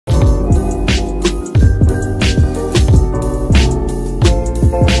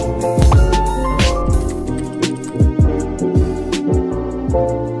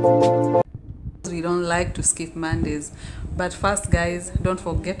like to skip Mondays. But first guys, don't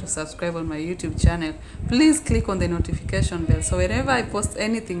forget to subscribe on my YouTube channel. Please click on the notification bell so whenever I post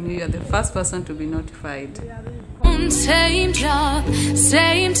anything new, you're the first person to be notified. Same job,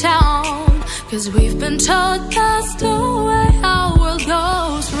 same town, 'cause we've been taught that's the way our world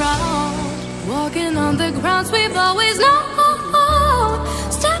goes round. Walking on the grounds we've always known,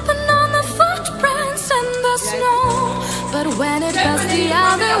 stepping on the footprints in the snow. But when it comes the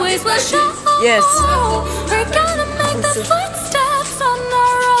other ways we'll show. Yes. We're gonna make the footsteps on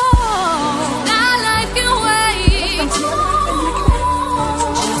our own. That life can wait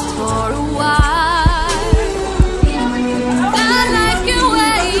just for a while. That life can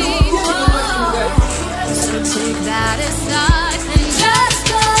wait. So take that aside and just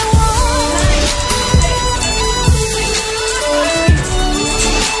go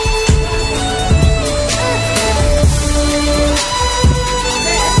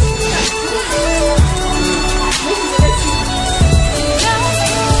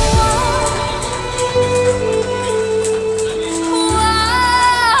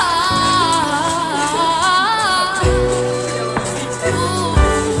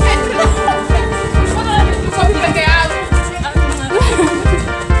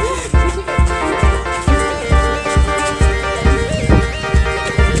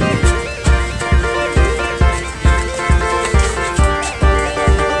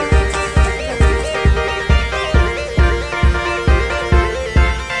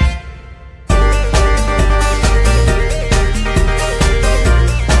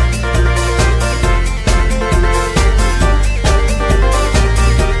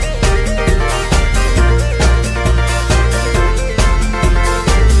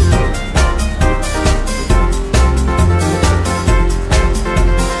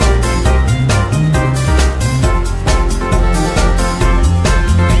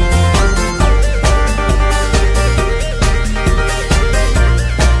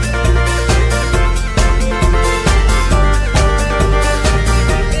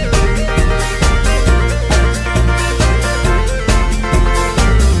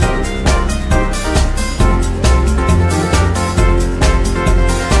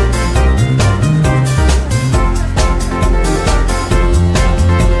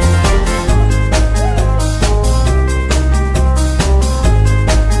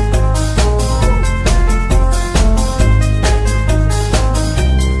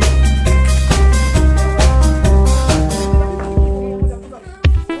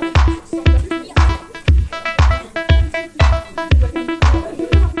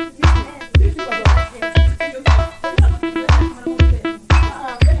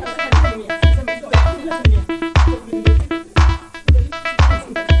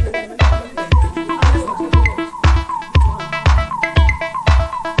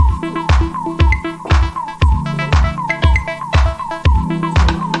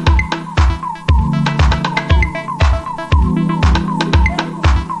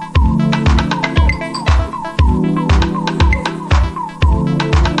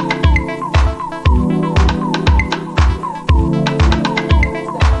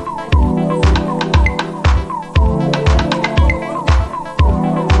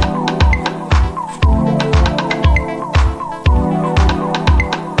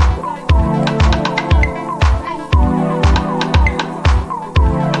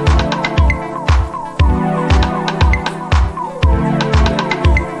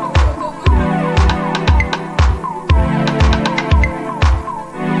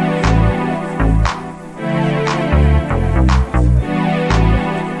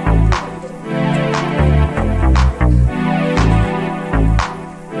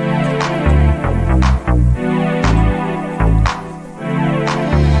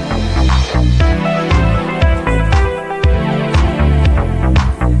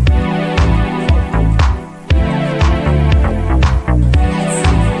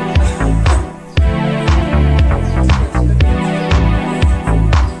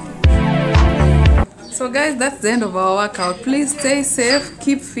So guys, that's the end of our workout. Please stay safe,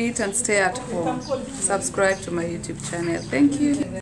 keep fit and stay at home. Subscribe to my YouTube channel. Thank you.